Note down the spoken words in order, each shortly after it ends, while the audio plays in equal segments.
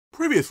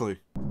Previously.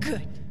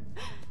 Good.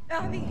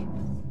 Abby!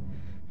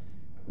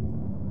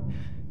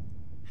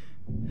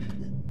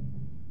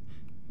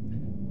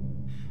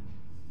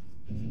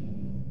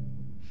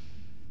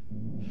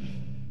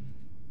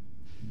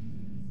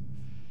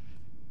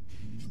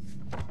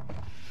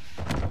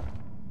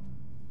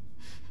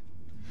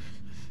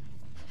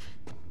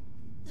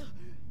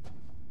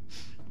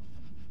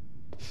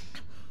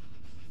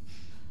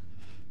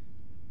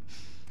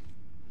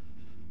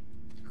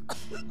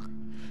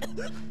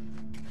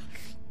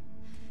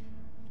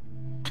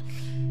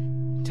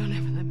 Don't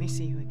ever let me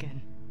see you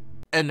again.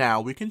 And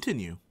now we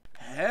continue.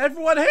 Hey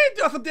everyone, hey,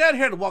 Justin Dan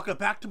here, and welcome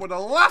back to The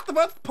Last of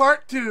Us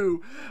Part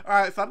 2.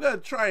 Alright, so I'm gonna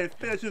try and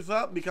finish this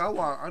up because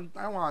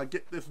I want to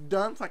get this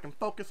done so I can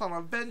focus on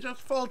Avengers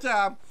full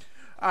time.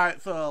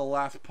 Alright, so the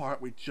last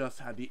part, we just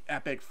had the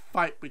epic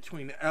fight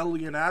between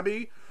Ellie and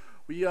Abby.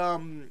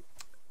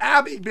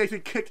 Abby basically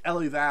kicked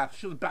Ellie's ass.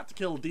 She was about to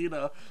kill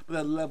Dina, but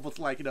then Lev was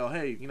like,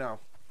 hey,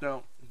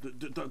 don't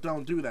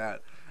do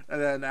that. And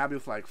then Abby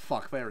was like,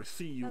 fuck, if I ever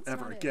see you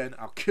ever again,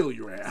 I'll kill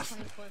your ass.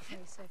 24,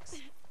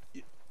 26.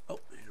 Oh,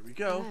 here we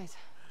go. Nice.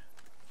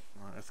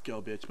 Alright, let's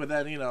go, bitch. But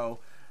then,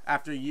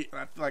 after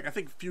I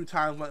think a few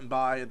times went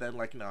by, and then,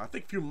 I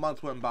think a few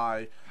months went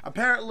by.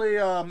 Apparently,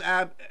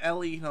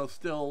 Ellie,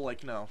 still,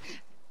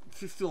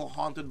 she's still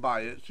haunted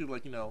by it. She's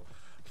like,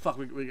 fuck,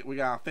 we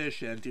gotta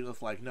finish it. And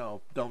Dina's like, no,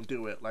 don't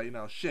do it.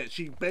 Shit.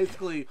 She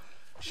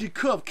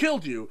could have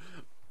killed you.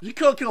 She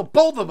could have killed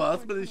both of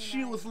us, but then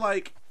she was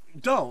like,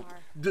 don't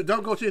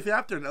go chasing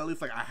after. And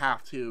Ellie's like, I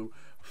have to.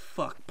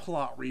 Fuck,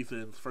 plot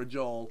reasons for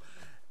Joel.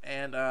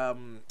 And,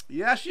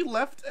 yeah, she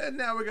left, and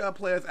now we're gonna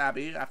play as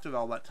Abby after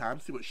all that time,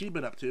 see what she's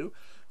been up to.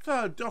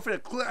 So, don't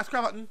forget to click that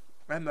subscribe button,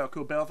 and the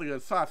cool bell so you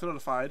get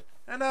notified.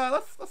 And,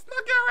 let's not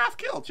get our ass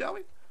killed, shall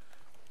we?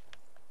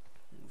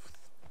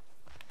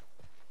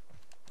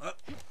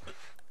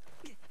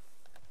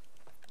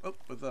 Oh,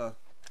 with the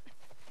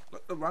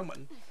wrong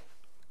button.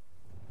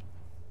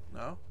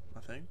 No?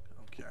 Nothing?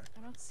 Okay.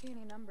 I don't see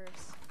any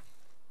numbers.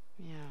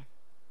 Yeah.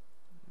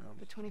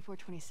 But 24,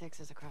 26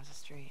 is across the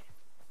street.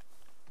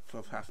 So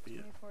this has to be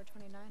it. 24,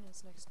 29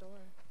 is next door.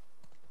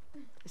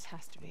 This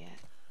has to be it.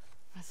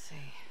 Let's see.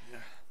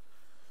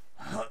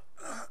 Yeah.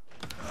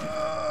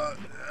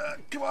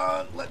 Come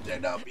on, let there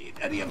not be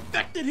any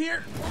infected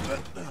here.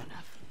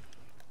 Enough.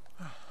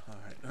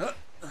 Alright.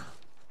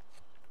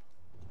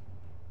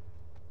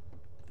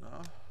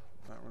 No,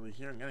 not really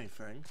hearing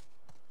anything.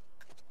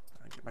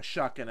 I get my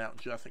shotgun out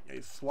just in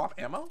case. Swap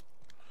ammo?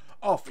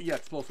 Oh, yeah,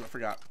 explosive. I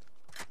forgot.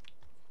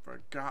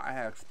 I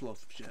had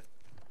explosive shit.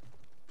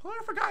 I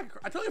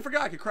totally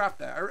forgot I could craft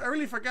that. I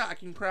really forgot I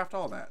can craft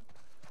all that.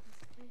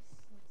 This place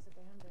looks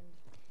abandoned.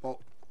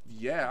 Well,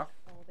 yeah.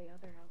 All the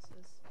other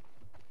houses.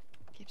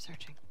 Keep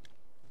searching.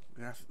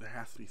 There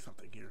has to be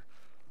something here.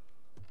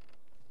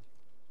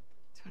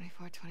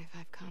 24,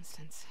 25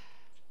 Constance.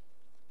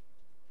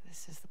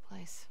 This is the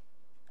place.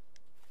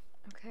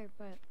 Okay,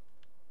 but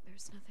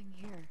there's nothing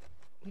here.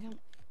 We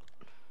don't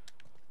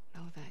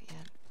know that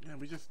yet. Yeah,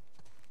 we just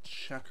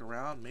check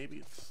around.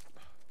 Maybe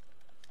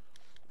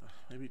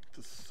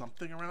there's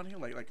something around here.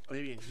 Like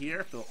maybe in here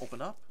if they'll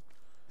open up.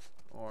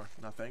 Or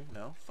nothing.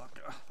 No. Fuck.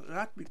 There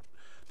has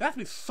to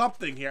be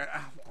something here.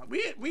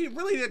 We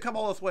really didn't come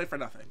all this way for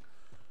nothing.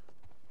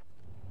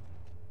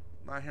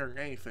 Not hearing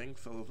anything,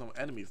 so there's no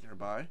enemies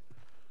nearby.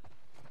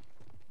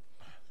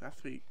 There has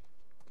to be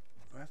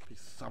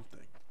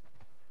something.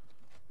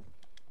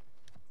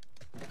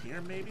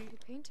 Here maybe? You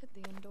painted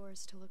the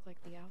indoors to look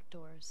like the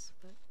outdoors,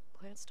 but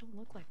plants don't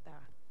look like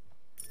that.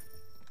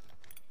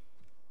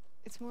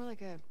 It's more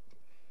like a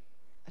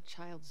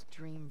child's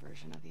dream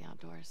version of the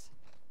outdoors.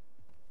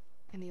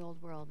 In the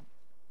old world,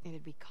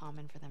 it'd be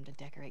common for them to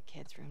decorate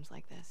kids' rooms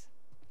like this.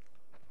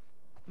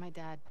 My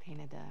dad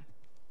painted a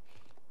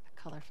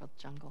colorful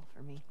jungle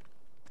for me.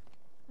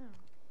 Oh.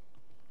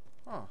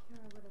 Huh. Yeah,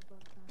 I would have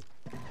loved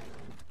that.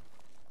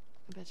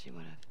 I bet you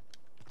would have.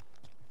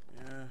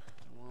 Yeah, it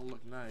won't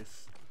look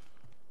nice.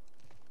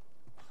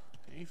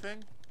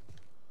 Anything?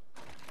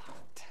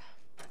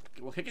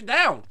 We'll kick it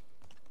down!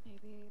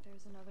 Maybe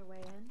there's another way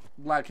in?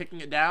 Like kicking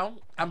it down?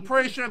 I'm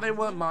pretty sure they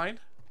wouldn't mind.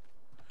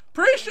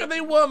 Pretty sure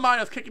they wouldn't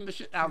mind us kicking the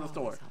shit out of the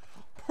door.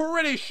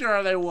 Pretty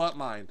sure they wouldn't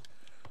mind.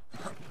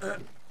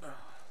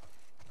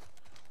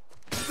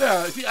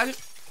 Yeah, see, I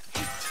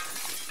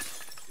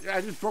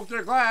just broke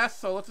their glass,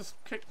 so let's just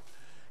kick.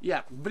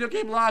 Yeah, video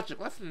game logic.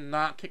 Let's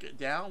not kick it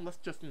down. Let's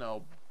just,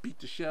 beat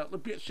the shit out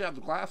of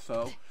the glass,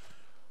 so.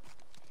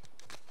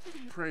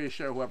 Pretty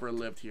sure whoever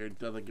lived here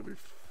doesn't give a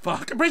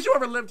fuck. I'm pretty sure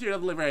whoever lived here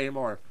doesn't live here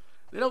anymore.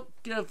 They don't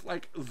give,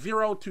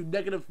 0 to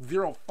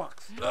 -0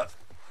 fucks.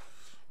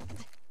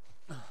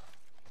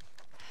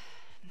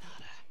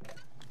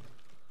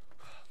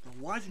 Then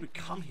why did we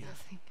come here?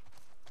 Nothing.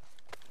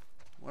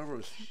 Whoever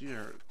was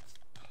here.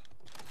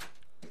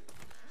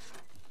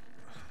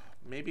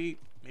 Maybe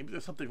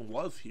there's something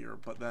was here,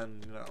 but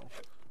then,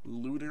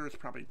 looters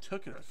probably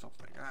took it or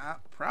something.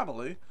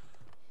 Probably.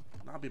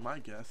 That'd be my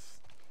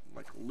guess.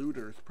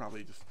 Looters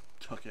probably just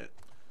took it.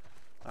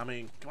 I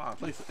mean, come on, the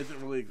place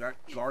isn't really that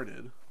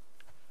guarded.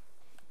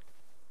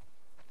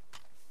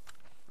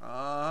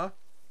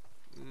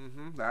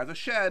 There's a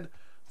shed.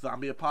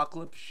 Zombie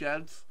apocalypse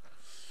sheds.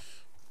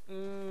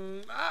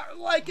 I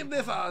liking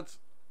this odds.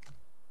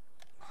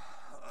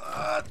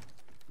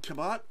 Come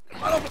on.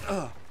 Come on,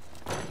 open.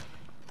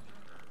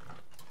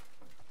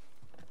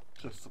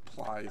 Just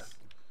supplies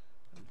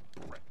and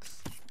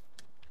bricks.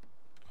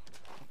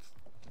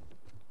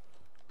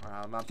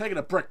 I'm taking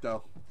a brick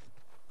though.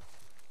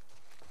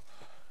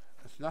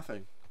 It's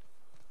nothing.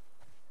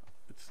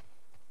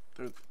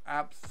 There's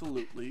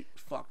absolutely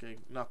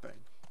fucking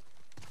nothing.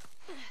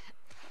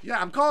 Yeah,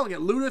 I'm calling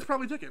it. Looters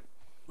probably took it.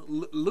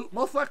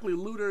 Most likely,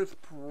 looters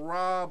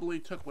probably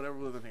took whatever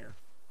was in here.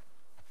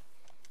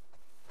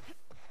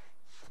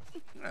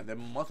 Yeah, there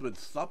must have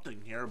been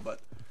something here,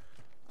 but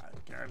I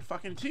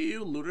guarantee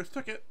you, looters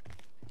took it.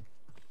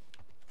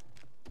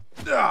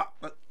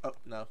 Oh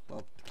no,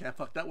 well, can't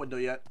fuck that window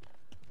yet.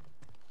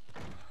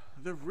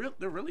 There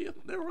really is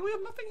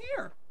nothing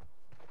here.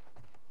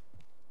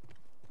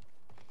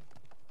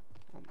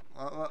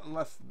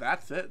 Unless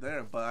that's it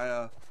there,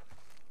 but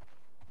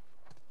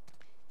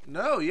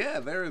no, yeah,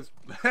 there is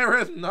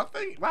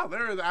nothing. Wow,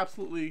 there is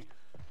absolutely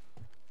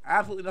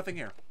nothing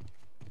here.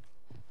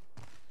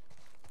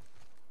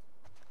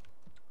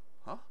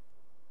 Huh?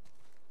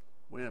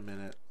 Wait a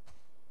minute.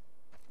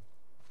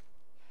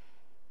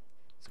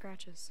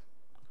 Scratches.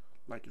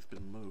 Like it's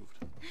been moved.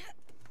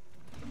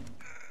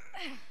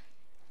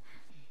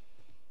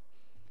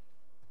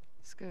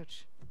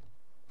 Scooch.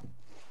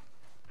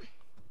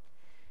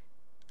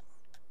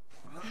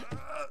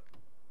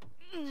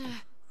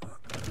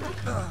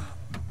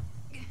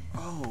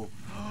 Oh,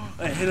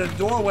 I hit a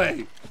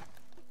doorway.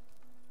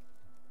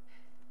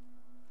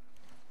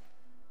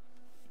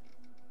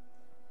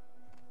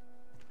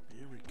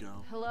 Here we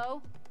go.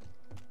 Hello?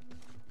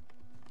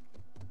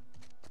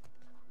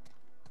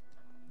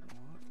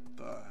 What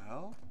the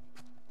hell?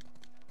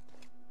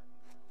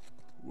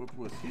 Whoop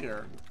was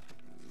here.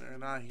 They're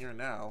not here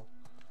now.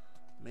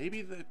 Maybe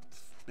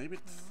it's. Well,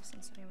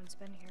 since anyone's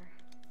been here.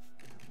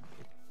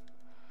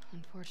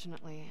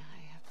 Unfortunately,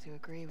 I have to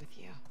agree with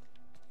you.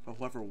 But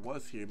whoever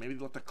was here, maybe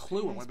they left a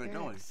clue on where they're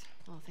going.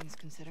 All things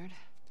considered.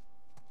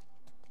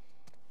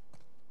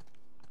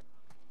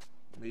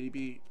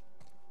 Maybe.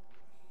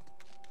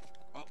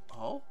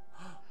 Oh?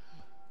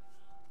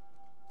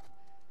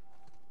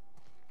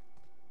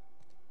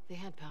 They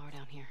had power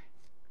down here.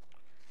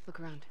 Look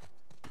around.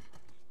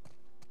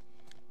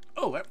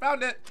 Oh, I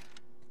found it!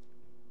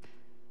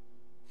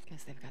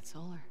 Guess they've got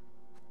solar.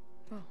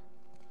 Oh.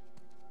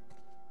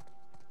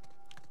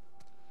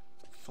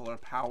 Solar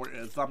power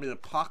is zombie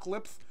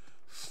apocalypse.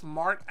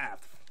 Smart as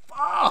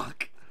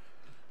fuck!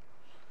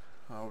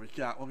 Oh,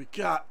 what we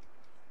got?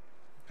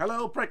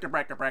 Hello,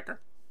 breaker.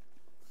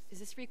 Is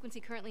this frequency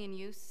currently in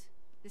use?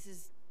 This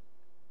is...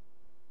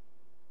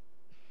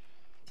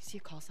 Do you see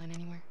a call sign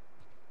anywhere?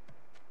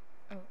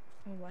 Oh,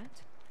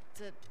 what?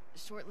 It's a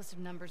short list of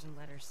numbers and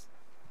letters.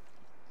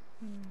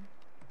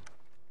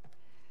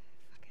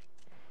 Fuck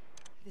it.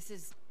 This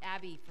is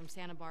Abby from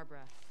Santa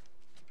Barbara.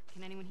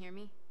 Can anyone hear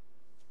me?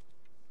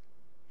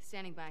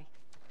 Standing by.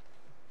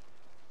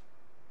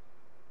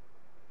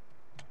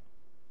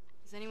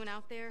 Is anyone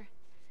out there?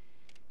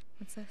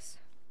 What's this?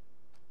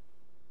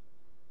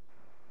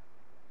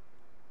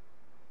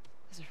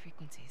 Those are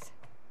frequencies.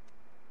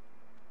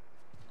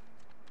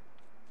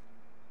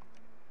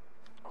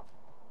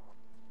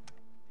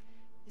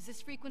 Is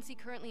this frequency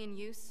currently in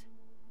use?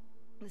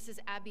 This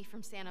is Abby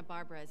from Santa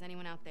Barbara. Is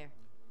anyone out there?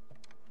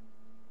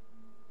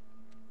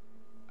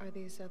 Are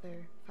these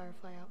other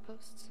Firefly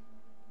outposts?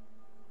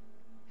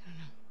 I don't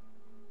know.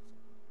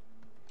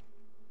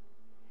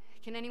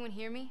 Can anyone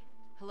hear me?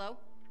 Hello?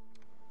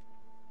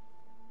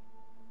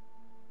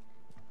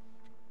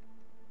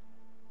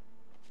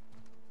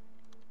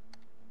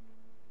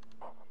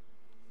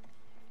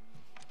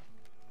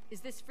 Is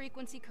this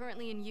frequency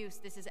currently in use?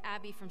 This is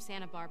Abby from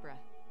Santa Barbara.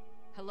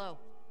 Hello?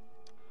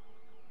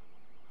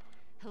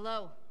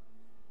 Hello?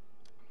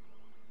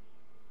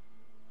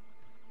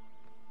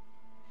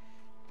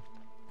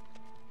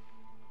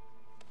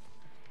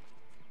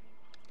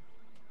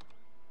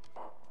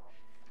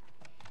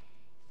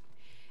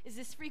 Is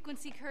this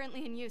frequency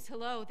currently in use?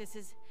 Hello, this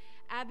is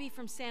Abby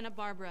from Santa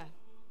Barbara.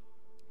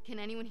 Can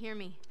anyone hear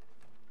me?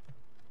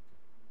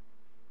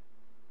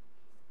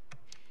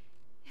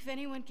 If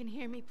anyone can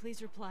hear me,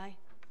 please reply.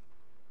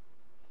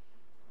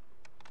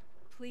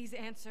 Please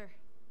answer.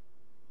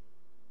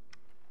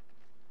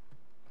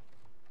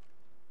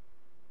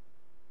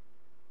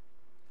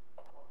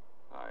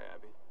 Hi,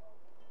 Abby.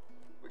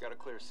 We got a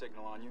clear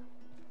signal on you.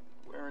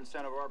 Where in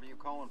Santa Barbara you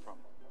calling from?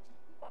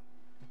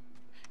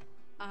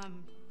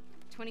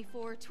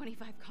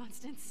 2425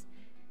 Constance.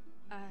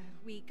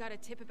 We got a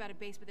tip about a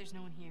base, but there's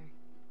no one here.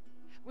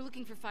 We're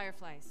looking for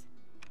fireflies.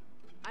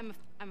 I'm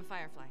a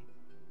firefly.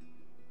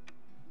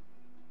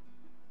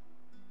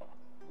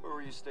 Where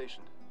were you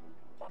stationed?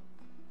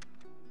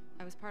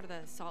 I was part of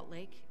the Salt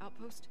Lake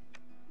outpost.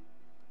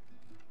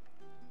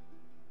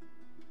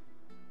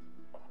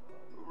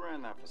 Who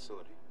ran that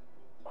facility?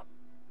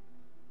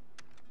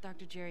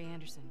 Dr. Jerry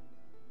Anderson.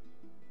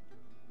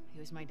 He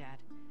was my dad.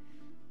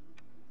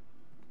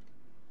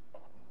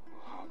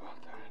 How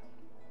about that?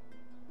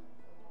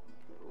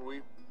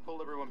 We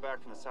pulled everyone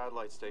back from the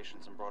satellite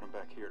stations and brought them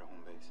back here to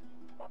home base.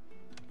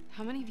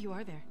 How many of you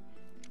are there?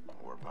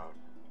 We're about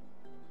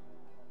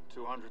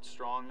 200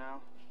 strong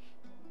now,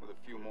 with a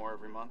few more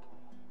every month.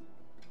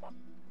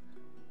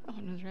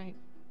 Owen was right.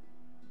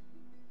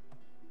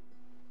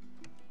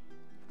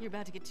 You're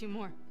about to get 2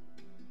 more.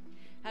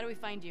 How do we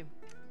find you?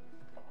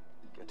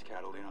 Get to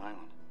Catalina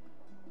Island.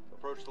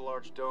 Approach the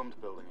large domed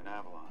building in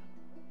Avalon.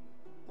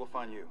 We'll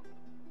find you.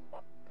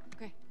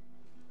 Okay.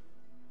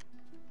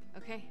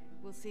 Okay,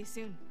 we'll see you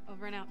soon.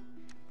 Over and out.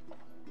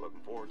 Looking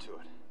forward to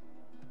it.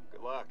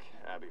 Good luck,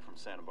 Abby from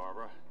Santa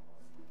Barbara.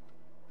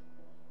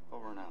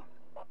 Over and out.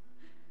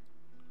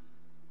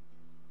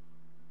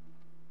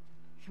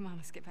 Come on,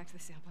 let's get back to the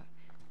sailboat.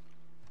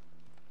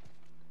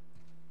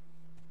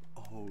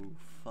 Oh,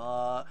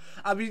 fuck.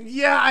 I mean,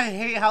 yeah, I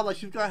hate how, like,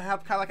 she's gonna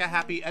have kind of like a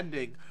happy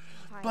ending.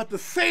 But at the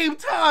same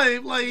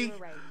time, like,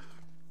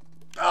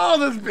 oh,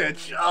 this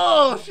bitch.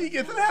 Oh, she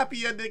gets a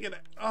happy ending and,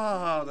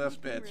 oh, this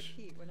bitch.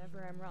 Repeat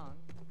whenever I'm wrong.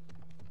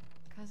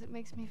 Because it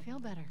makes me feel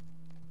better.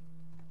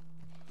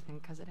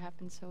 And because it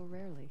happens so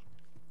rarely.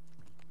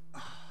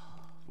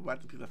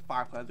 What the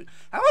Fireflies?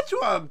 How much you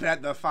want to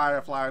bet the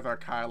Fireflies are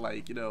kind of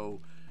like, you know,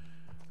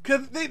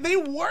 because they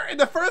were, in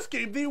the first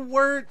game, they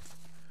weren't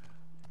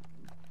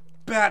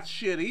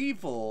batshit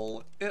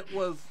evil. It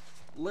was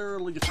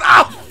literally just,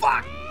 oh,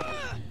 fuck!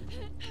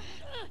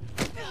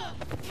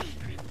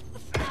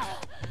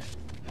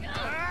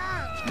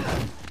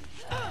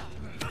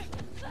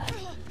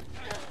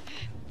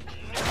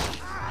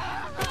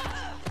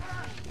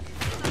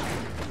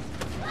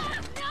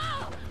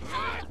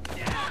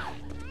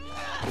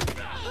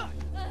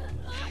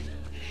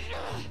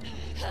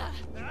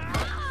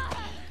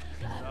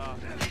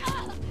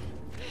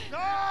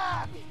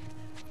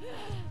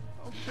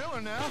 Kill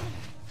her now.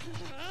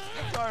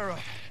 Tie her up.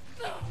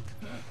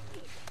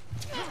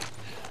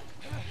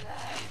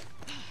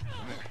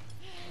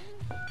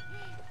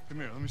 Come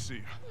here, let me see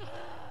you.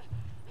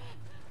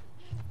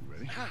 You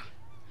ready?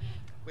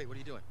 Wait, what are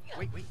you doing?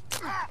 Wait.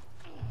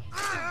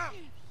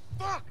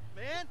 Fuck,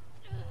 man!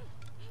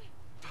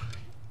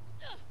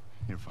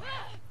 You're fine.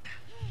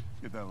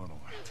 Get that little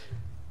one.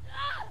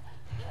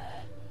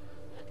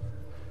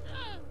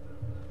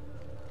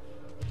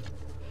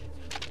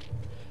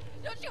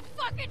 Don't you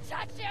fucking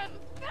touch him!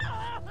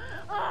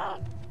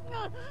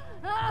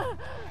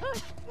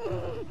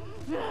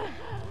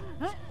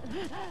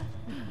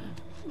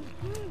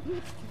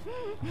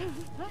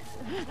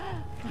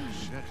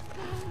 Shit.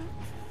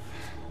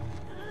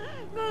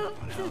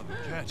 What a hell of a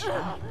catch,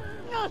 huh?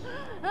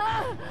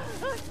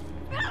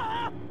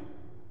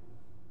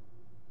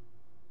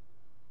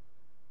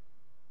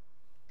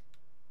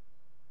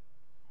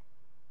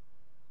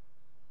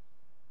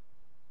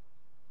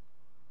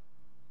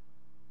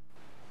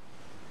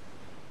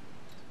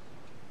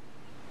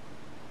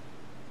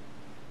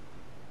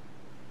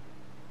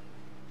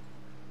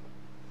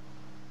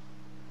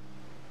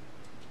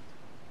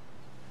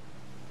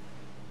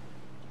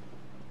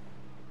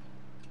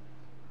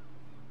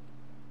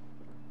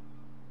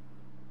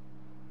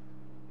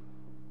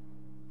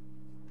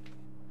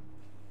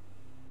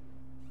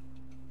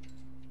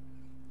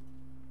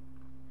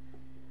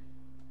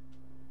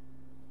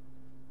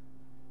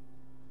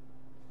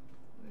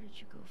 Where did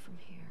you go from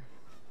here?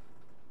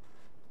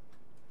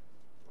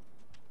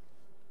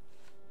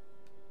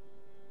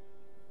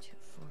 Two,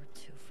 4,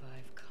 2,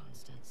 5,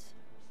 Constance.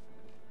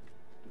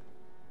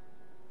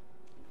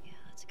 Yeah,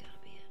 that's gotta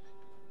be it.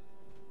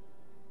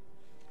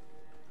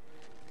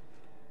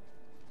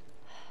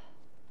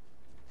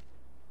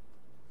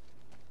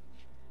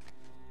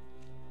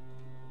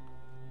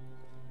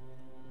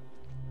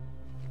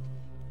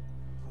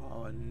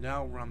 Oh, and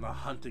now we're on the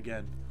hunt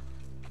again.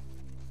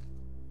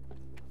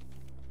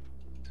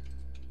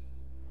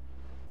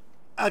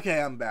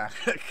 Okay, I'm back.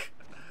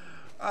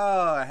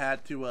 Oh, I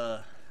had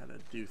to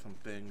do some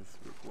things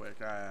real quick.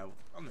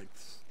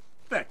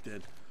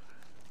 Unexpected.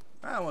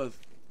 That was,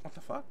 what the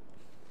fuck?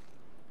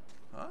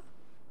 Huh?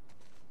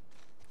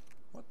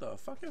 What the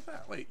fuck is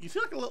that? Wait, you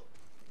see like a little,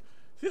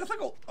 see that's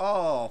like a,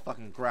 oh,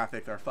 fucking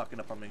graphics are fucking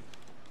up on me.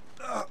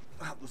 How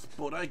this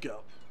boat I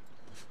go?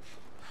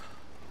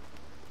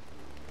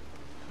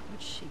 How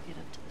would she get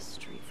up to the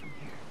street from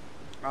here?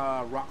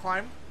 Rock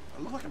climb?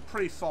 It looks like a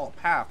pretty solid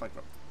path, like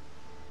the,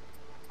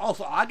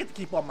 also, I get to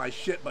keep all my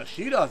shit, but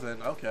she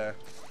doesn't. Okay.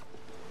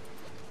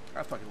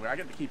 That's fucking weird. I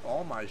get to keep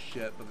all my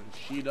shit, but then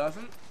she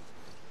doesn't?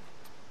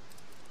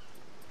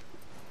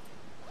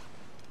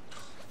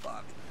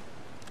 Fuck.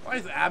 Why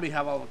does Abby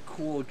have all the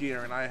cool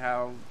gear and I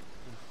have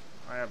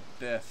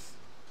this?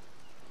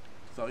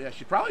 So yeah,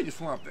 she probably just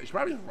went up there. She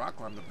probably just rock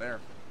climbed up there.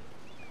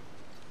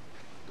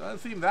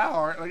 Doesn't seem that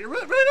hard. Like, it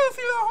really doesn't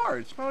seem that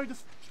hard. She probably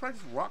just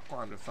rock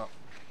climbed or something.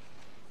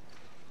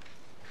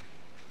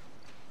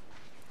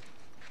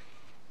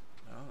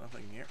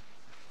 Nothing here.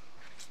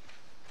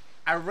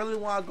 I really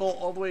want to go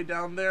all the way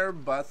down there,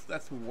 but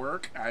that's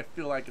work. I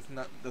feel like it's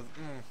not.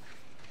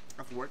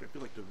 That's work. I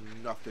feel like there's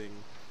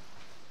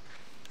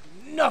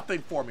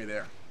nothing for me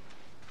there.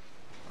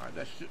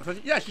 Alright, so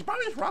yeah, she's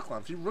probably just rock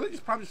climbed. She really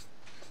just probably just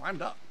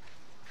climbed up.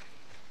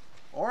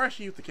 Or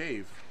she used the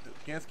cave.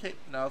 Against cave?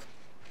 No.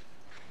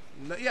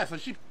 Yeah, so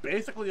she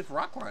basically just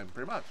rock climbed,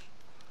 pretty much.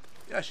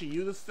 Yeah, she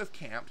uses this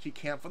camp. She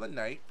camped for the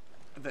night.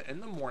 And then in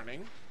the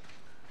morning,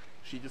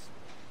 she just,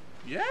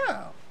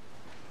 yeah,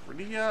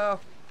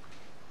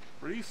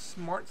 pretty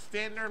smart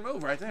standard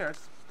move right there.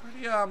 It's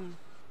pretty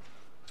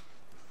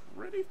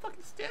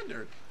fucking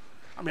standard.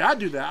 I mean, I'd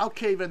do that. I'll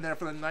cave in there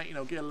for the night, you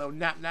know, get a little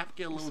nap,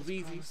 get a little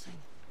ZZ.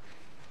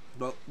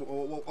 But,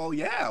 oh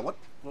yeah, what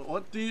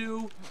do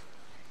you,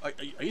 are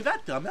you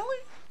that dumb, Ellie?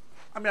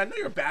 I mean, I know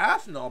you're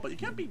badass and all, but you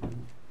can't be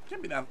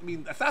that, I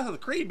mean, Assassin's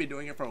Creed been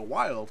doing it for a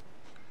while.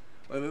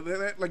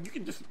 Like, you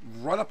can just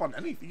run up on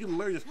anything. You can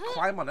literally just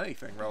climb on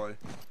anything, really.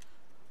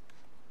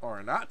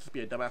 Or not, just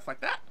be a dumbass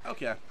like that.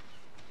 Okay.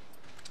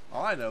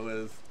 All I know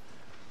is,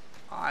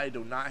 I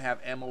do not have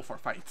ammo for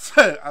fights.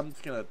 I'm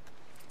just gonna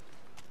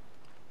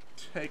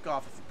take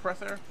off the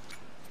suppressor.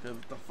 Because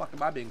the fuck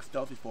am I being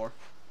stealthy for?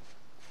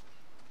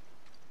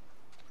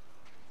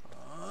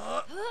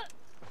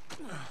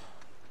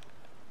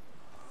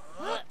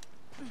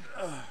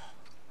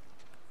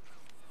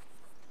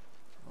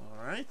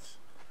 Alright.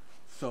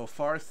 So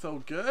far,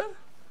 so good.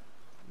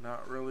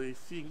 Not really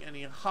seeing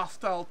any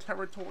hostile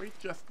territory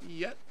just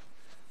yet.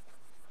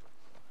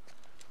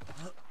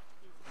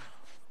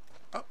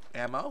 Oh,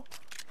 ammo.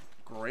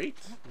 Great.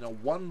 You know,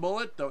 one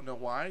bullet. Don't know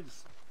why.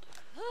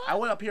 I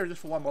went up here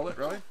just for one bullet,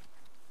 really?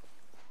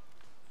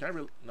 Can I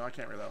really? No, I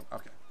can't reload.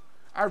 Okay.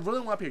 I really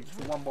went up here just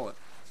for one bullet.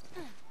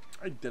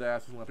 I did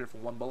ask went up here for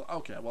one bullet.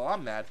 Okay, well,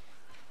 I'm mad.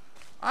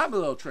 I'm a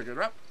little triggered,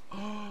 right?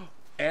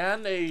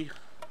 And a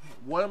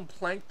wooden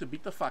plank to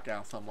beat the fuck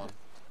out of someone.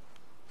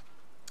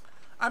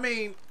 I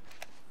mean,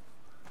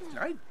 can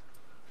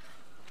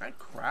I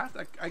craft?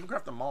 I can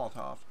craft a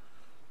Molotov.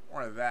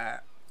 Or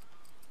that.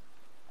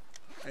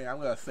 Hey, I'm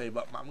gonna save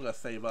up. I'm gonna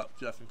save up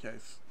just in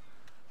case.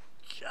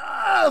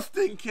 Just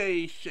in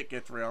case shit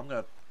gets real, I'm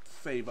gonna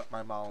save up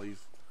my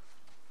mollies.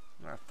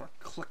 For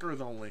clickers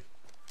only.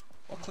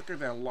 Well,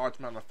 clickers and a large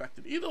amount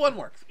affected. Either one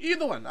works.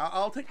 Either one.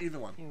 I'll take either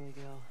one. Here we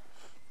go.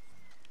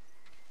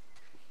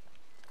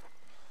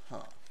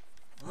 Huh.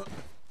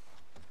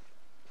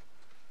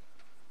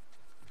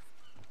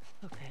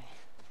 Okay.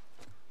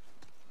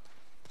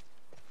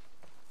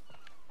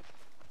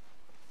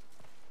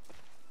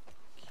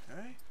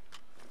 Okay.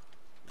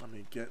 Let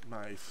me get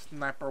my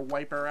sniper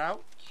wiper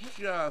out,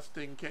 just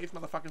in case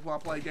motherfuckers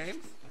want to play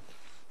games.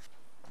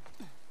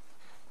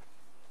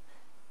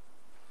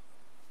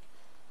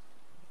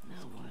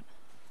 Now what?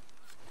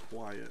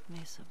 Quiet.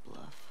 Mesa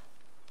Bluff.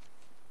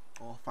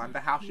 I'll find the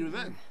house she was in.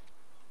 And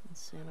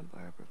Santa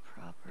Barbara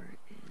proper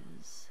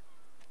is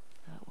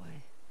that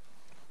way.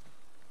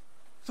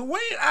 So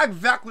what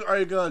exactly are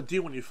you gonna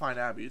do when you find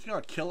Abby? You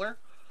gonna kill her?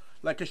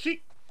 Like, cause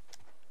she...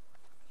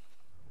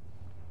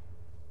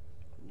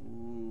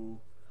 Ooh.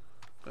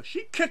 Cause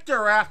she kicked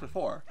her ass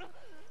before.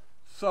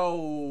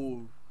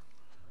 So...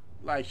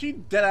 Like, she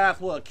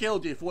deadass would have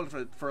killed you if it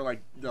wasn't for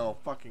like, you know,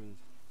 fucking...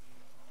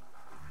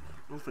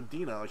 It was for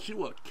Dina. Like, she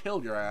would have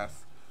killed your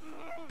ass.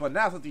 But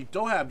now since you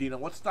don't have Dina,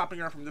 what's stopping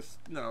her from this,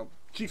 you know...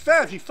 She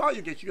says she saw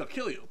you get, she's gonna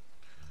kill you.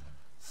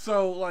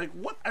 So, like,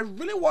 what... I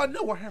really want to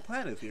know what her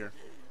plan is here.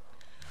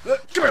 Come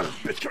here,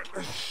 bitch, come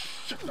here.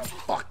 Shut the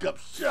fuck up.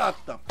 Shut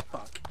the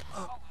fuck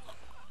up.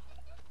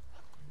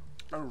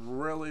 I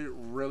really,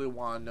 really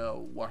want to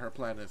know what her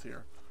plan is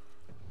here.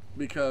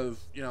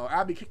 Because, you know,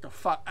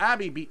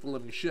 Abby beat the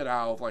living shit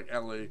out of, like,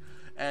 Ellie.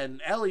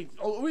 And Ellie,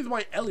 the reason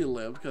why Ellie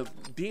lived, because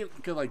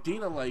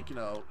Dina, like, you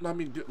know, I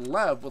mean,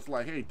 Lev was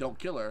like, hey, don't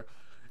kill her.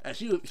 And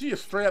she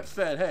just straight up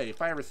said, hey,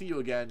 if I ever see you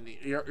again,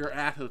 your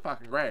ass is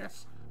fucking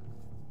grass.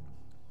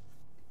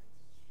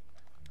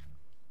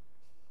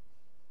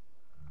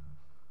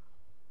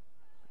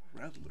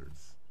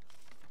 Rattlers.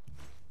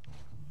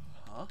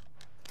 Huh?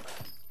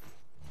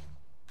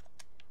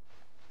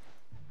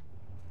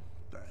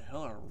 The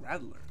hell are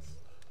rattlers?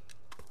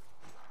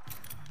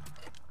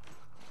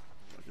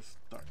 I'll just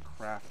start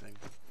crafting.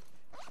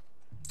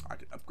 I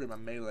can upgrade my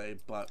melee,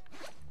 but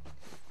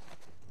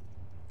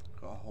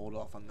I'll hold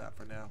off on that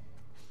for now.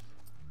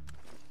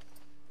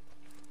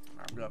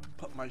 I'm gonna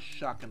put my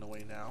shotgun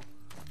away now.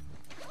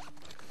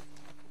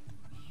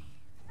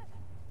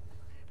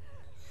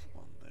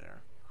 One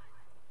there.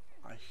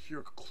 I hear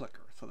a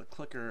clicker, so the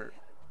clicker.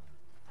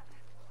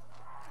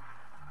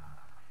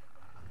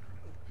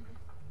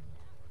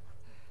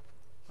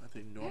 I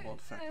think normal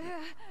infected.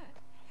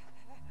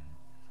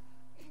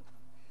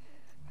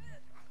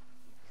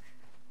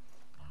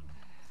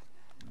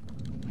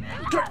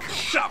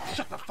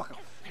 Shut the fuck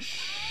up.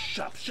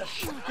 Shut.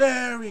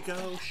 There we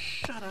go.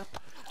 Shut up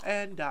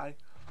and die.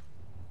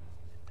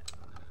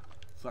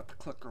 So that's the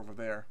clicker over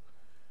there.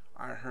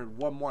 I heard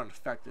one more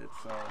infected,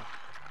 so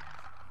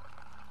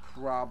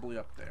probably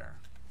up there.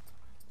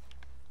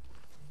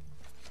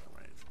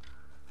 Alright.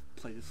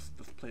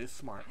 Let's play this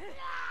smart.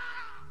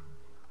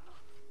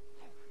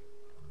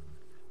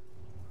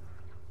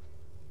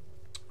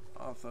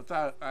 Oh, so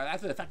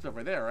that's an effect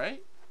over there,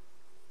 right?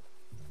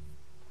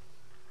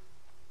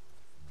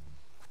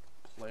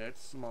 Play it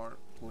smart.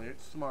 Play it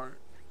smart.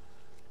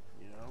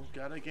 You don't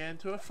gotta get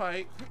into a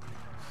fight.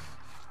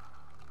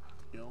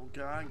 You don't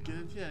gotta get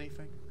into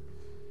anything.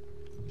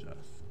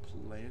 Just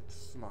play it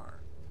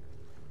smart.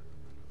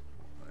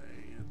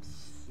 Play it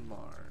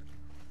smart.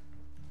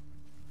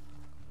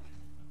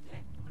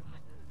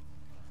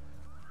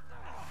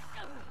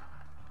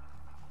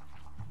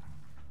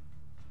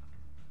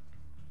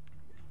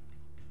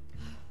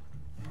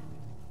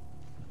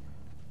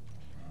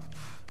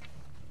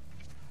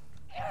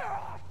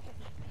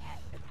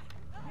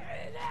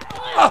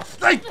 Oh,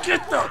 hey,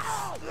 get the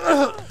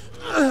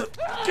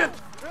get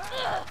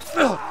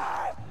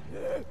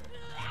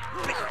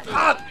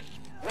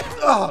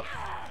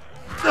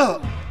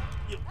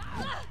you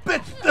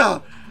bitch.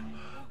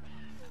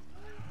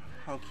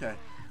 Okay.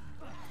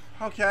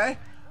 Okay.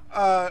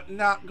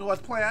 Not go as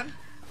planned.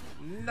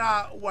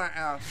 Not went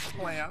as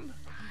planned.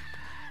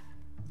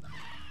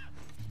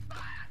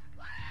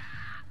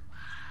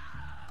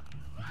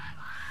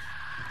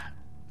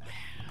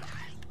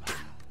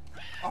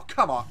 Oh,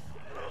 come on.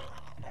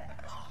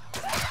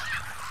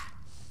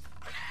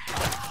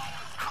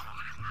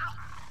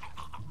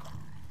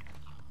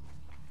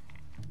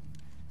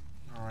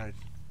 Alright.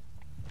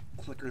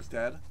 Flicker's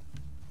dead.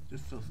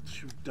 Just those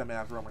two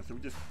dumbass roamers. So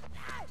we just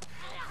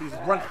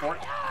run for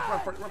it. Run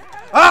for it. Run for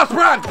it. Ah,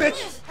 run,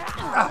 bitch!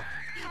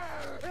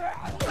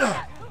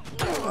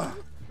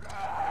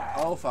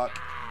 Oh, fuck.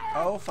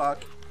 Oh,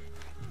 fuck.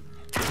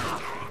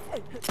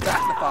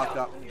 Back the fuck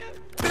up.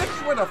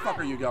 Bitch, where the fuck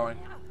are you going?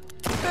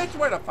 Bitch,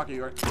 where the fuck are you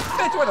going?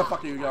 Bitch, where the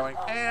fuck are you going?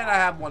 And I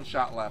have one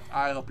shot left.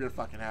 I hope you're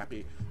fucking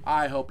happy.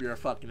 I hope you're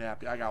fucking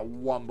happy. I got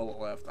one bullet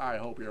left. I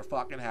hope you're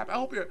fucking happy. I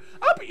hope you know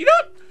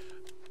what?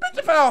 Bitch,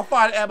 if I don't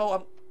find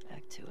ammo,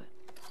 Back to it.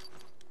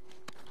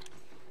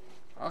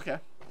 Okay.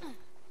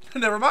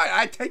 Never mind.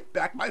 I take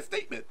back my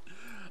statement.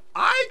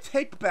 I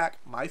take back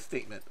my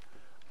statement.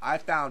 I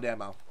found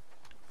ammo.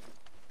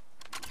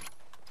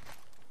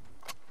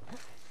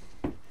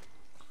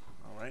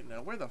 Alright,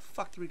 now where the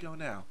fuck do we go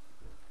now?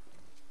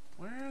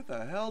 Where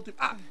the hell do...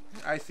 Ah!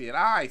 I see it.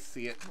 I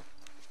see it.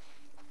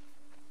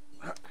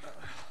 Oh,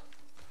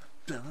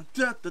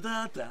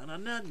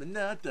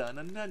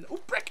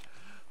 brick!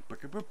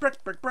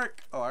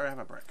 Brick. Oh, I have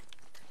a brick.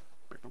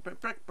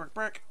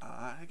 Brick.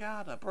 I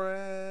got a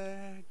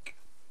brick.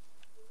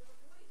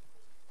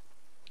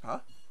 Huh?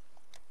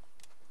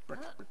 Brick.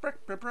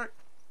 Brick.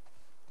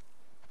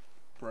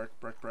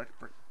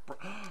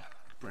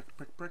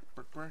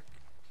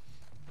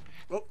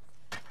 Oh.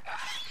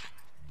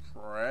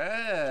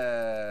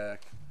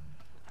 Brick.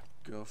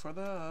 Go for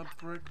the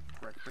brick.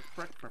 Brick.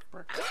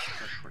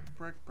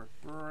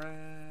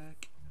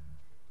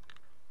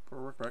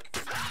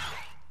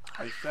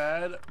 I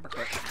said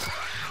brick.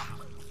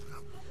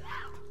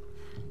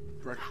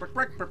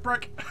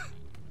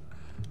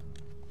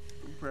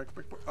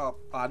 Brick. Oh,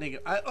 I need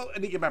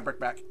to get my brick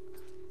back.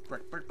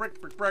 Brick.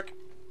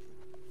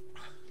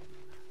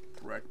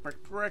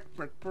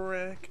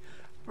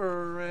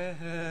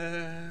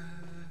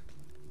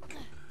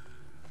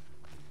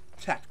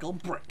 Tactical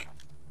brick.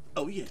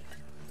 Oh yeah.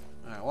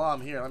 Alright, while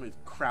I'm here, let me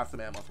craft some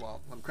ammo as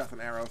well. Let me craft some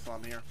arrows while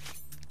I'm here.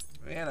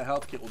 And a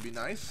health kit will be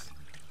nice.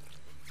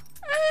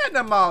 And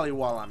a molly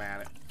while I'm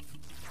at it.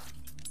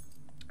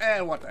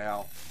 And what the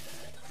hell?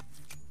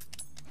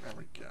 There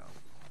we go.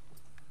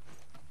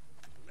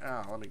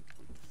 Oh, let me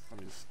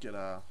just get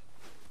a...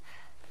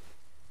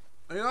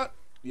 You know what?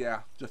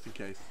 Yeah, just in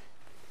case.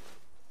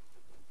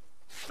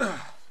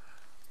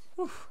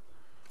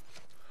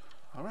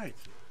 Alright.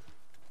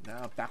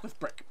 Now back with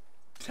brick.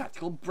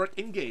 Tactical brick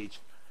engaged.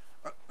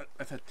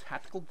 I said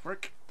tactical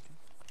brick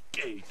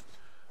engaged.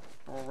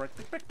 Brick.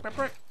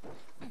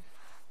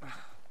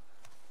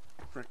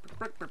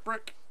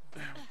 Brick.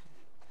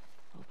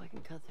 Hope I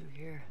can cut through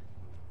here.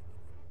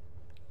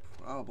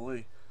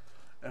 Probably.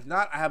 If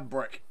not, I have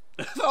brick.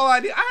 That's all I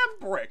need. I have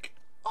brick.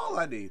 All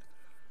I need.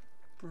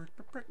 Brick.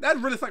 That's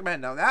really stuck in my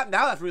head now. Now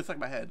that's really stuck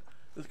in my head.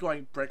 Just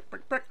going brick.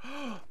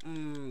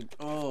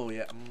 Oh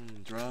yeah.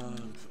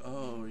 Drugs.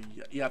 Oh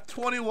yeah. You have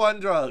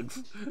 21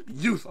 drugs.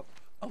 Use them.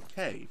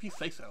 Okay, if you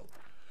say so.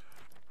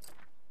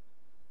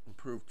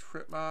 Improved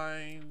trip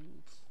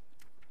mines.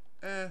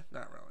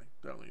 Not really.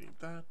 Don't really need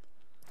that.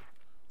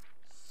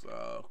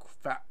 So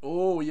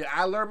oh yeah,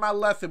 I learned my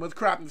lesson with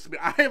crafting speed.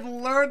 I have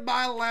learned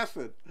my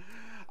lesson.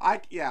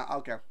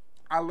 Okay.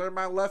 I learned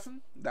my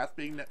lesson. That's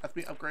being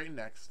upgraded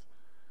next.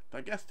 But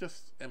I guess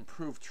just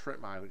improved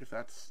trip mine. I guess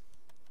that's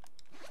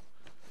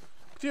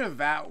it's either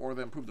that or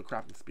the improve the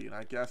crafting speed.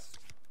 I guess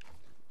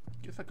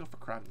I go for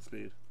crafting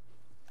speed.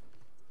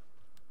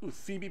 Ooh,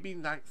 CBB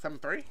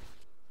 973.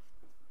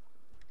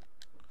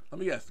 Let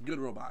me guess. Good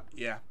robot.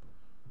 Yeah.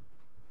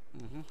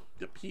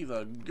 Yep, he's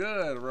a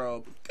good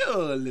robot.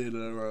 Good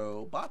little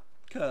robot.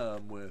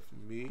 Come with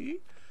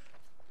me.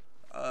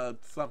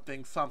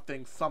 Something.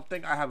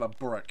 I have a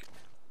brick.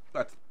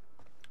 That's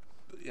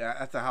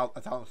how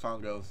the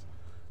song goes.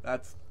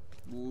 That's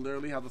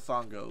literally how the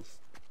song goes.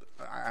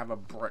 I have a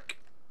brick.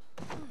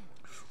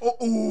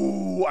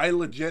 Oh, I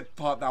legit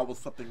thought that was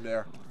something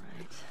there.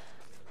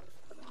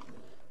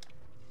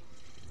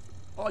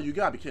 Oh, you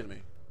gotta be kidding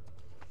me.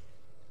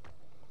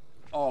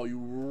 Oh, you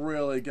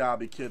really gotta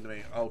be kidding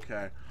me.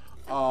 Okay.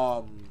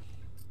 So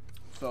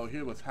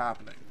here's what's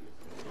happening.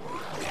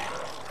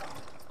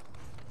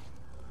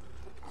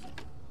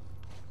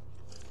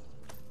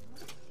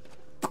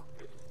 So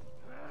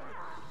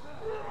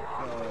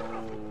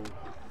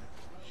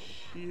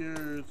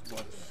here's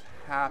what's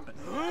happening.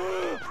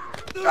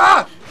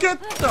 Ah! Get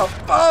the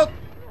fuck!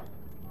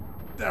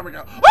 There we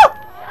go. Oh!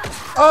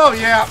 Oh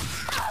yeah.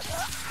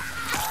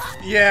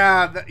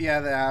 Yeah,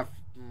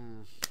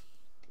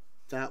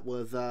 that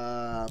was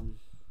all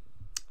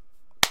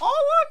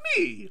on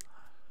me.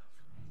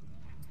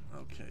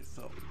 Okay,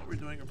 so what we're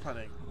doing, we're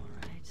planning.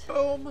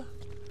 Boom.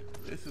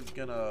 This is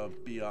gonna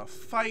be a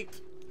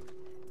fight.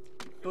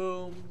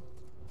 Boom.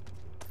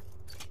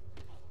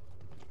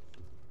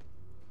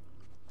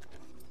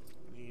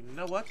 You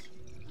know what?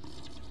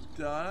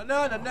 Da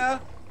na na na.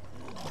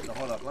 No,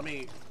 hold up. Let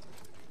me.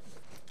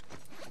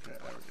 Okay,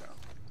 there we go.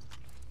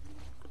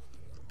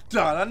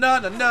 Da na na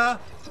na na.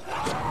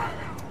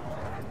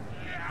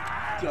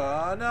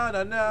 Da na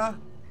na na.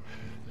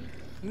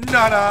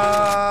 Na na.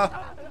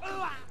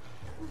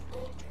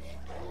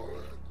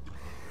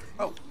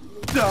 Oh.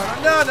 Da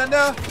na na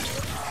na.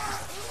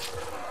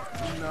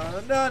 Na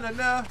na na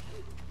na.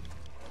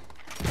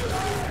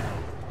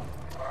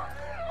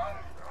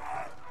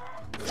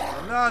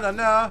 Na na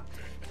na.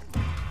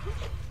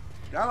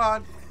 Come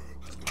on.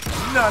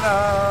 Na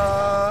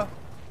na.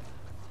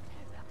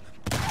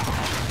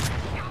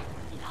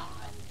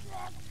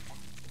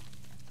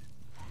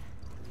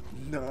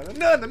 No,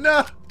 no, no,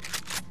 no!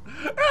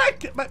 I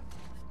get my.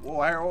 Whoa,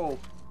 whoa.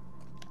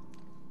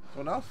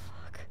 Someone else?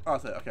 Oh,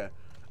 that's it, okay.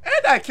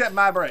 And I kept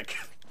my break.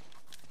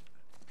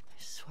 I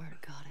swear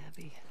to God,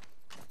 Abby.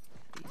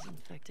 These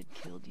infected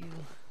killed you.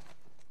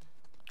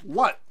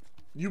 What?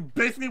 You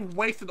basically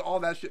wasted all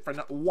that shit for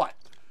what?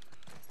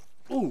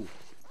 Ooh.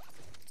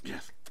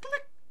 Yes.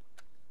 Click.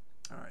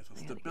 Alright, so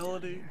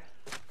stability.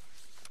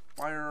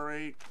 Fire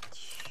rate.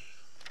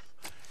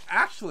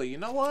 Actually, you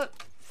know what?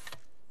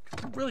 I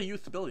can really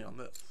use stability on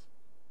this.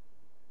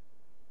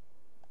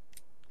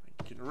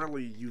 I can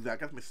really use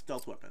that. That's my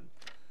stealth weapon.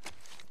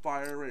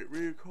 Fire rate,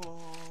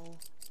 recall.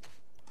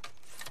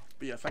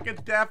 But yes, I can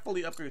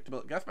definitely upgrade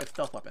stability. That's my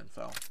stealth weapon,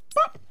 so.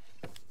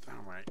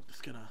 Alright,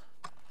 just gonna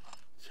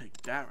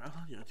take that.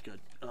 Yeah, it's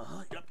good.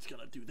 Yep, just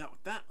gonna do that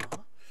with that.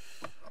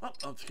 Oh,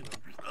 I'm just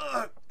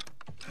gonna.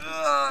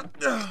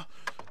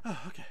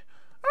 Okay.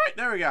 Alright,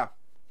 there we go.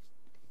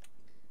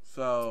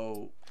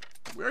 So,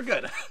 we're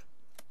good.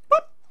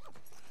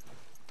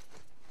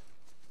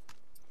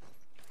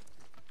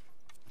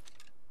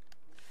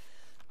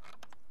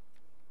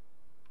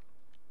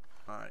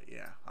 Alright,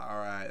 yeah.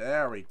 Alright,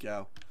 there we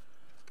go.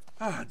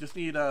 Just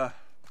need to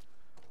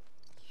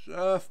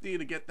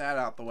get that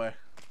out the way.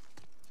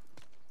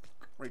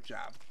 Great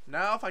job.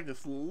 Now if I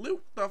just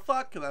loot the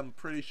fuck, because I'm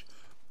pretty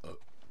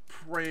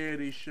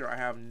sure I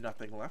have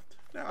nothing left.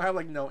 Now I have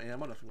like no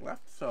ammo, nothing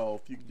left. So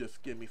if you can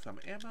just give me some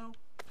ammo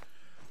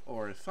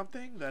or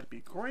something, that'd be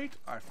great.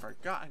 I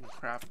forgot I can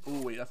craft.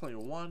 Oh wait, that's only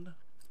one.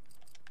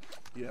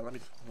 Yeah, let me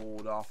just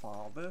hold off on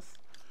all this.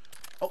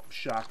 Oh,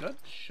 shotgun.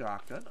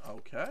 Shotgun.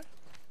 Okay.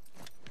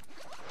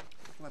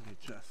 Let me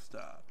just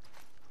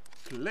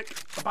click.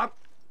 Bop.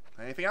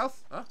 Anything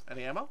else?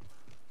 Any ammo?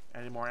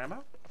 Any more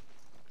ammo?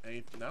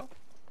 Any? No.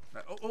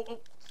 Oh!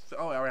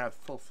 Oh, I already have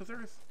full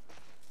scissors.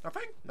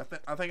 Nothing.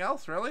 Nothing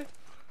else, really.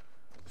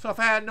 So if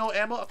I had no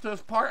ammo up to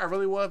this part, I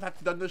really would have had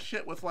to done this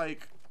shit with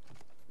like.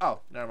 Oh,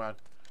 never mind.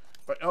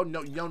 But oh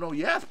no.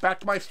 Yes, back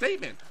to my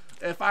statement.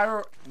 If I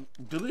were,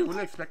 did they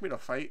really expect me to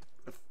fight?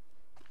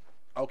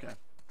 Okay.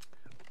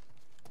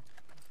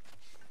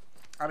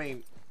 I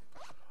mean.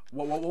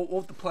 What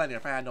was the plan here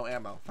if I had no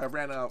ammo?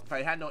 If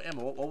I had no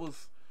ammo, what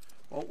was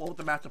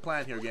the master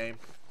plan here, game?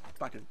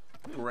 Fucking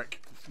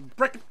brick.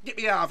 Brick, get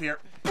me out of here.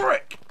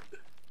 Brick!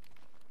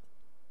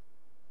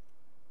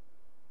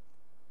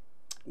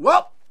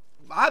 Well,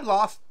 I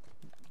lost.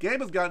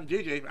 Game is gone.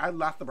 GG. I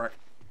lost the brick.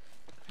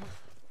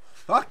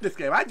 Fuck this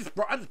game. I just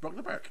broke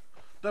the brick.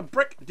 The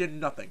brick did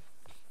nothing.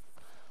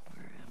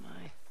 Where am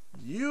I?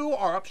 You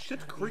are up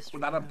shit's creek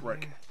without a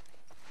brick.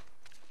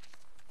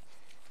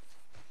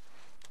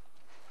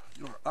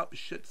 You're up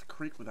shit's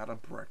creek without a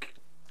brick.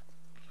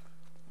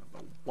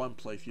 The one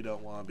place you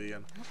don't want to be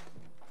in.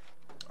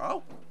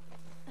 Oh,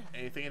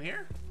 anything in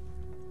here?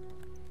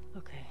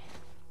 Okay.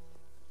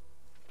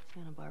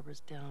 Santa Barbara's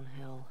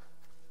downhill.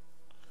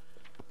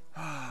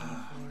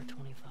 24,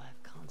 25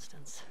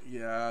 constants.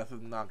 Yeah, this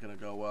is not gonna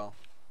go well.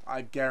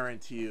 I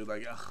guarantee you.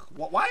 Like,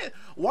 why is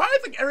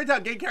like every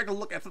time a game character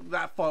look at something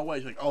that far away,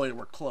 she's like, oh, yeah,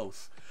 we're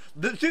close.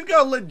 She's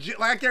gonna legit.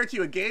 Like, I guarantee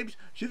you, a game.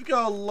 She's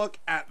gonna look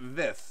at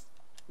this.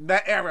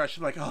 That area,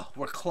 she's like, oh,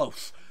 we're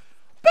close.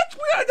 Bitch,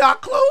 we are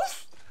not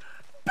close.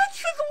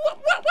 Bitch,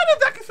 what is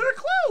that considered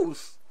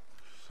close?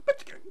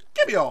 Bitch,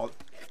 give me all this.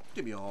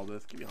 Give me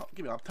all.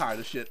 I'm tired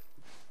of shit.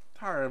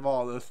 Tired of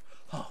all this.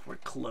 Oh, we're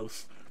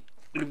close.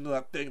 Even though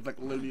that thing's like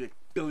literally like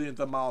billions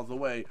of miles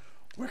away,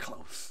 we're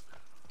close.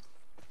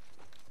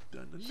 She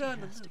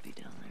has to be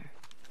down there.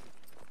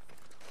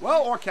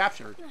 Well, or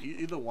captured.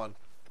 Either one.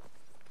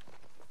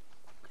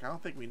 I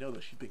don't think we know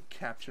that she's been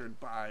captured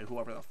by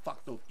whoever the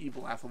fuck those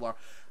evil assholes are.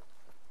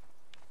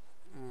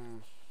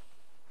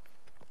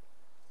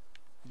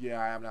 Yeah,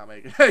 I am not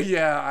making.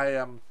 Yeah, I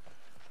am.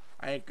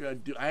 I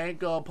ain't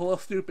gonna pull a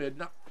stupid.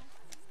 No.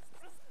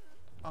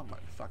 Oh my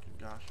fucking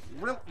gosh.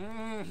 Really?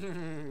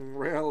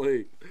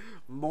 Really?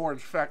 More in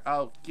fact.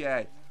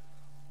 Okay.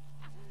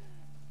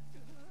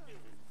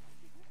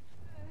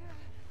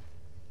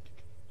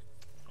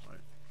 Alright.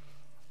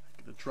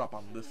 Get the drop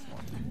on this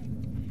one.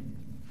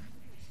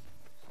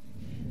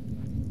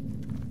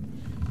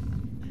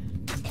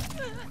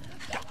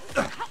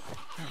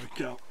 There we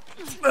go.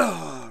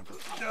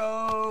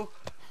 Go.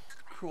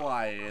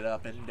 Quiet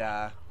up and we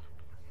got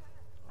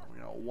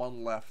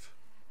one left.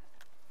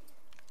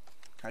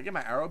 Can I get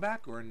my arrow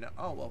back or no?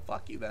 Oh well,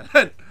 fuck you then.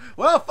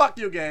 Well, fuck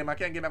you, game. I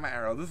can't get back my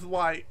arrow. This is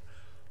why.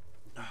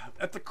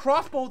 If the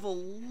crossbow's a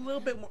little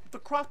bit more, if the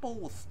crossbow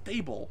was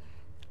stable,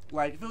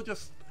 like if it was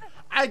just,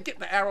 I get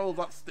the arrows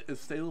is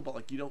stable, but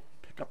like you don't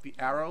pick up the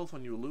arrows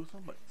when you lose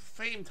them. But at the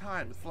same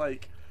time, it's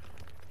like,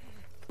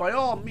 by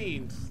all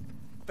means,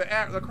 the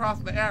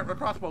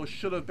crossbow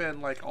should have been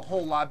like a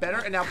whole lot better.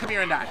 And now come here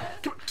and die.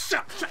 Come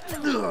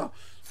on.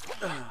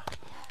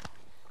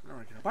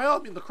 By all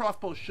means, the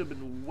crossbow should have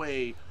been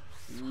way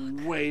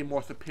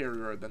more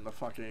superior than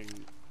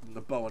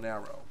the bow and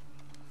arrow.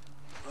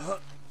 Oh,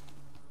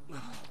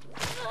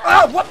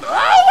 what the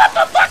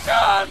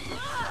fuck?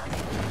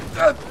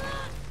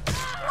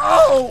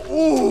 Oh,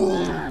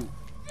 ooh.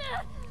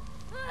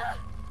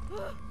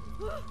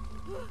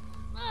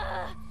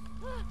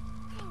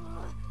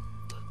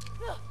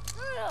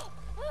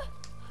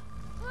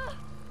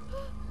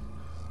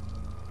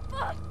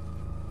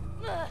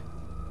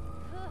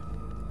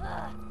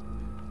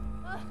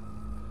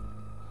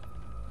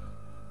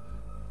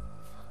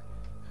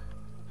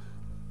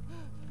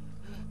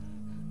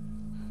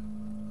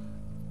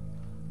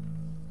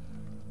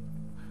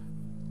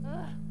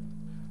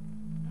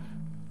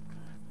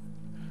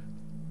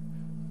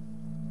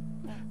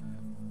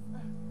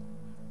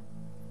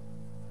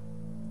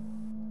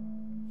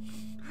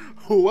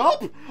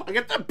 Well, I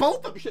get them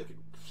both of shit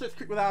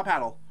creek without a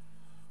paddle.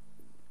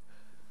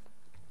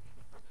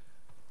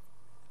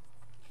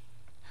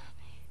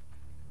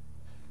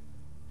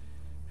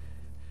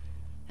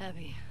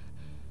 Abby.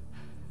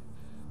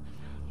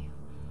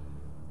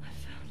 I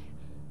found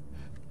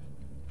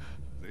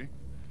you. See?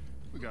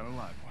 We got a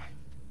live one.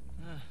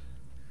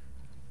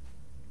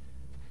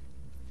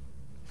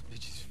 This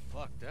bitch is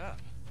fucked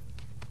up.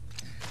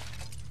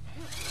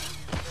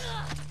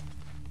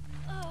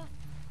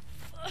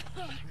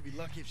 We'd be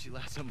lucky if she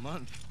lasts a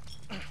month.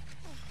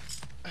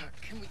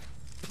 Can we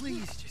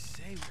please just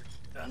say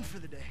we're done for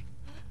the day?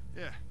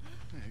 Yeah.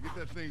 Get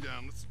that thing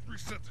down. Let's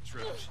reset the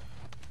traps.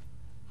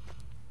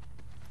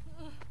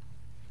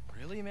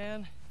 Really,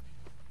 man?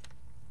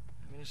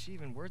 I mean, is she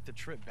even worth the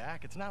trip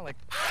back? It's not like...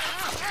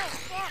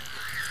 Fuck!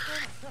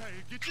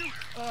 Hey, get you?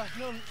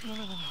 No.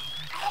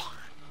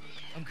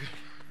 I'm good.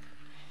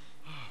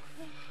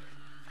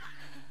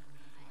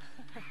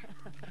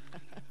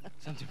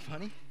 Something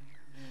funny?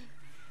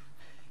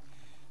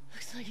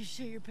 Looks like you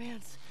shit your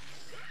pants.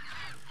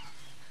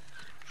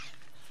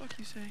 Fuck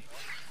you say?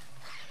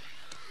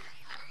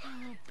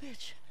 Oh,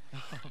 bitch.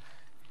 Oh,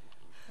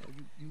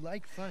 you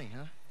like funny,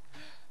 huh?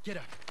 Get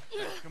up.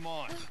 Come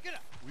on. Get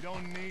up. We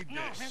don't need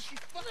No, this. man, she's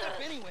fucked up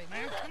anyway,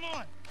 man. Come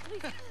on.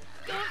 Yeah,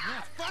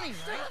 it's funny,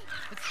 right?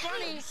 It's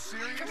funny.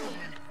 Serious? Come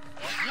on.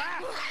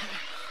 Laugh.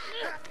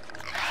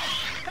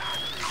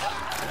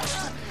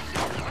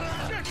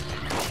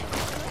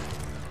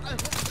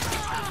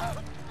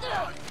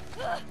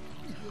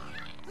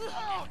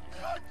 Oh,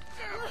 God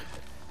damn it!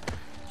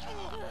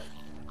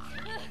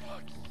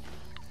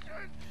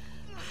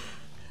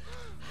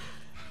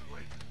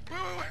 Wait.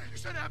 You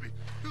said Abby.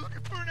 You're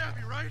looking for an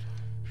Abby, right?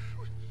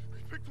 We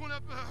picked one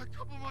up a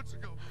couple months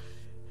ago.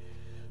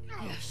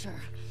 Yeah,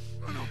 sure.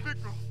 Oh, no,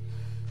 big girl.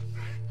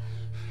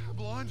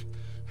 Blonde.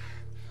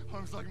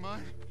 Arms like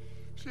mine.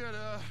 She had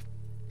a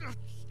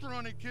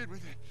scrawny kid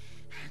with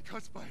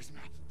cuts by his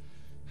mouth.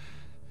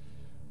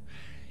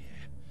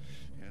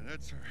 Yeah,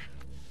 that's her.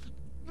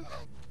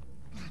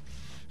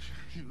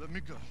 You let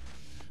me go.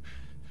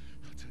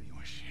 I'll tell you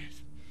where she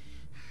is.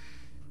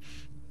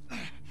 You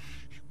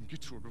can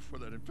get to her before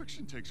that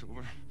infection takes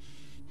over.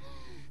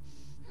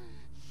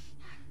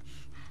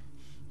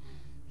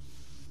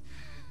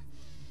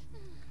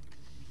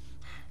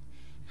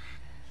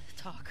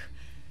 Talk.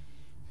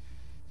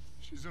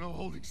 She's in a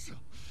holding cell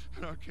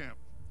in our camp.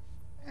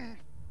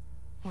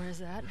 Where's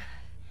that?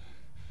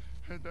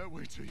 Head that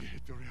way till you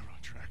hit the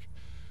railroad track.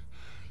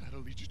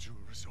 That'll lead you to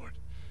a resort.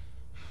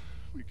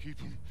 We keep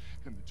them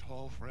in the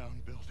tall,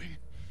 round building.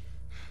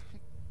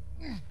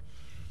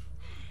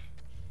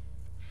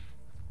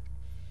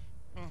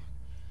 Oh.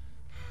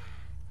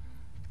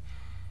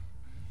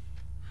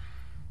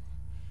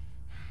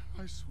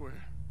 I swear.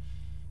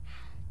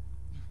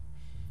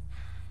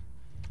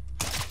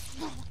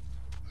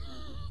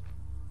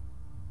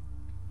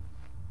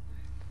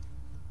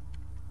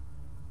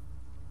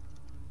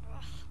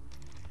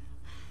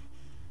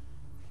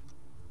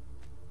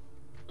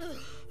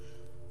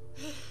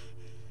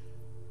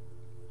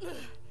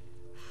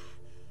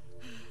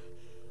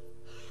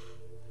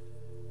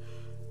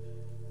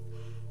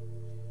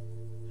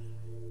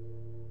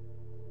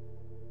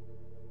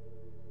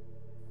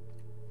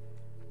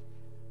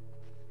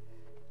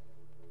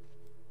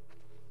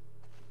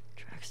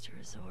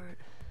 resort.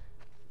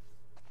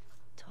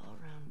 Tall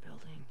round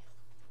building.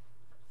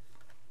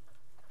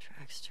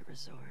 Tracks to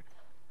resort.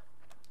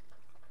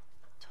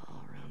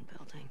 Tall round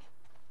building.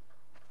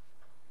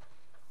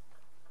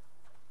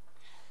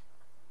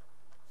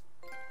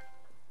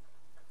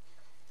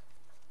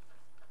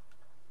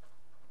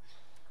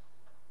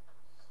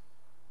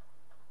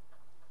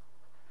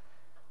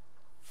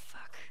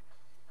 Fuck.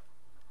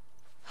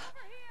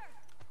 Over here!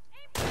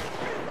 Aim for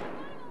the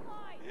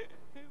line!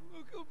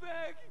 We'll go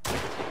back.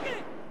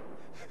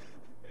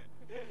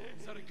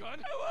 Is that a gun?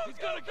 He's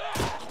got a gun!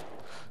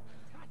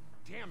 God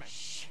damn it.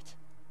 Shit.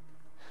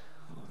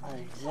 Oh,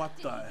 what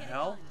the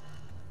hell?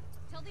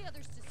 Tell the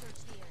others to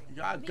search the area. You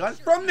got Make guns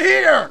sure from you're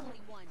here! the only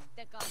one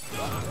that got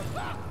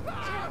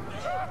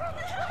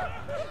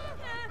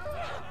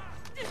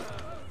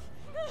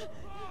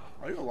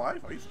Are you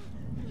alive? Are you...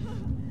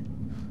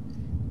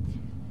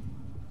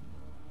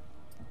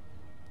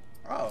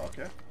 Oh,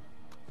 okay.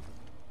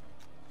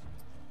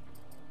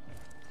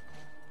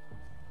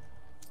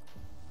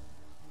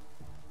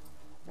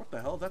 What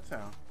the hell is that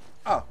sound?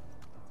 Oh.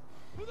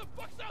 Who the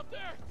fuck's out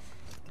there?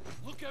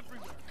 Look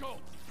everywhere. Go.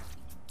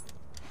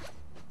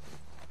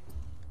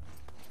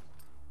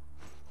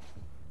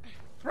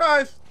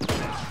 Surprise!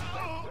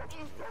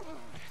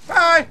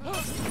 Hi!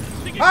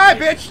 Hi,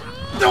 bitch!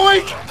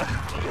 Doink!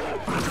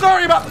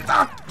 Sorry about this!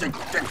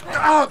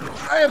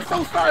 Oh, I am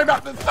so sorry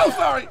about this! So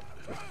sorry!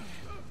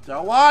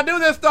 Don't want to do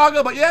this,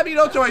 doggo, but you have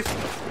no choice.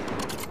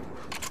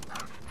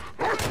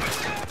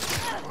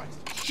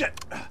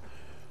 Shit!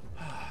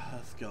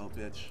 Let's go,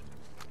 bitch.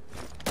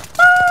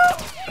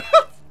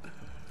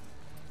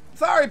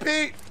 Sorry,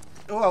 Pete!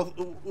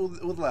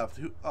 Who's left?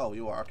 Who? Oh,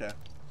 you are, okay.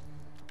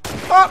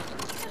 Oh!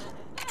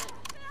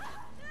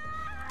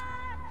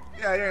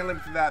 Yeah, you ain't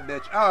living through that,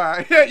 bitch.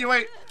 Alright, yeah, you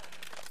ain't.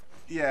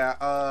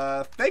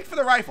 Yeah, thanks for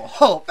the rifle.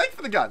 Oh, thanks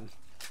for the gun.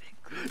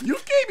 You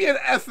gave me an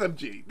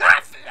SMG.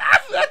 That's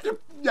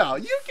no,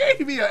 you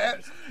gave me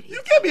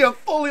a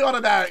fully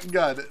automatic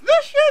gun.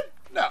 This shit,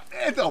 no,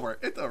 it's over.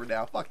 It's over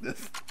now. Fuck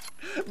this.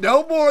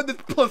 No more of this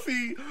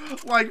pussy,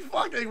 like,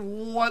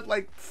 fucking, what,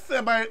 like,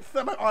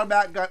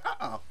 semi-automatic gun.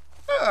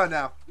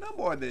 No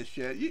more of this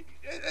shit.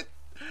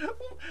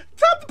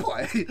 Time to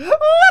play.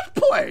 Let's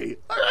play.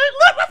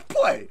 Alright, let's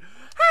play.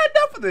 I had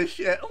enough of this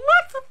shit.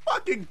 Let's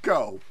fucking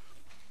go.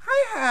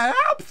 I had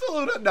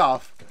absolute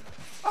enough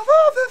of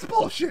all this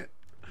bullshit.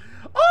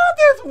 All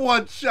this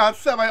one-shot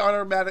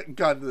semi-automatic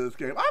gun in this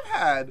game. I've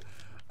had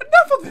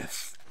enough of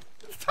this.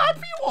 It's time for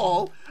you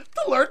all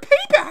to learn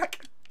payback.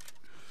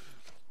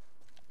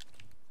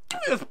 Give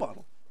me this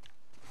bottle.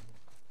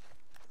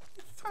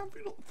 It's time for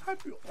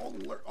you all to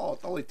learn. Oh,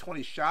 it's only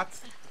 20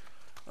 shots.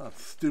 Oh,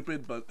 it's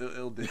stupid, but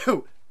it'll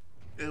do.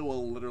 It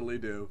will literally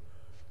do.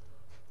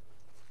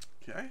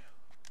 Okay.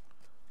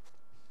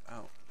 I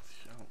don't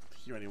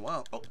hear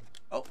anyone. Oh,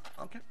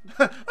 okay.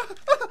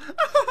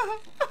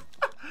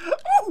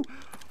 Ooh,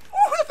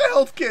 that's a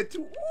health kit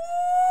too.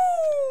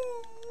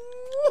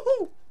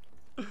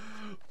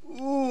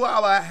 Ooh,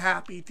 I'm a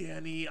happy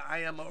Danny. I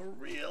am a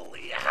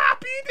really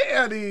happy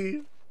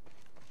Danny.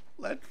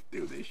 Let's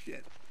do this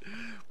shit.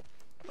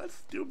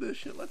 Let's do this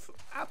shit. Let's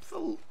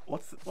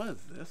what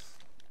is this?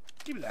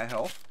 Give me that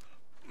health.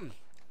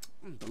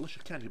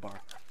 Delicious candy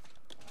bar.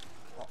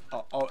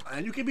 Oh,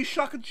 and you can be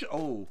shocked and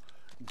oh,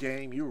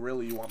 game, you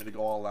really want me to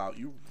go all out.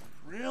 You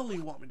really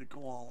want me to go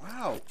all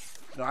out.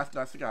 No, I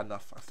still got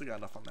enough. I still got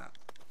enough on that.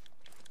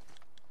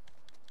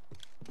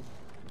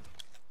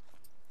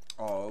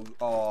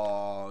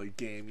 Oh,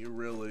 game, you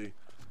really...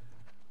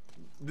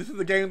 This is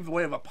the game's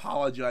way of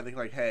apologizing.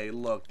 Like, hey,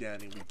 look,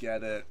 Danny, we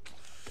get it.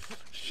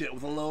 Shit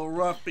was a little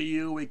rough for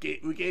you. We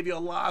gave you a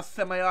lot of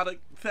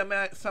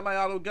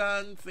semi-auto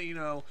guns. You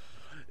know,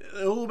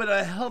 it would have been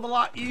a hell of a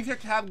lot easier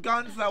to have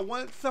guns that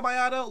weren't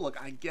semi-auto. Look,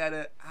 I get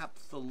it.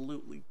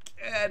 Absolutely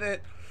get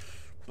it.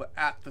 But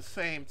at the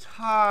same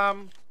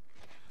time,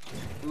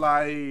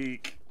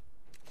 like...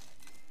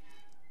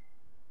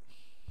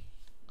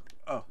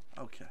 Oh,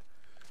 okay.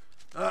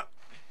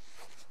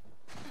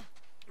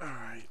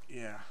 Alright,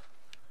 yeah.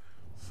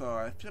 So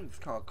I think I'm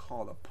just gonna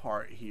call it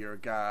apart here,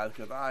 guys,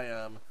 because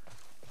I'm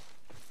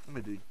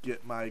going to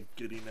get my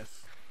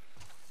giddiness.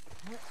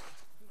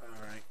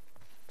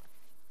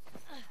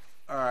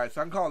 Alright,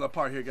 so I'm calling it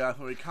apart here, guys.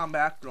 When we come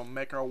back, we'll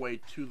make our way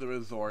to the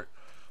resort,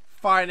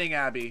 finding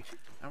Abby,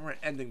 and we're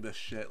ending this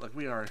shit. Like,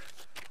 we're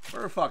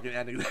fucking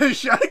ending this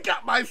shit. I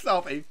got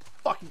myself a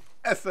fucking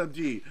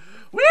SMG.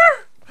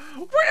 We're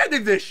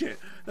ending this shit.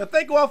 Now,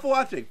 thank you all for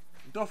watching.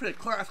 Don't forget to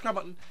click that subscribe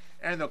button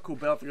and the cool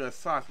bell to get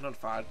us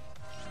notified.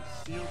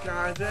 See you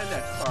guys in the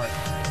next part.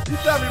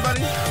 Peace out,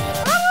 everybody.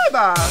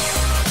 Bye-bye.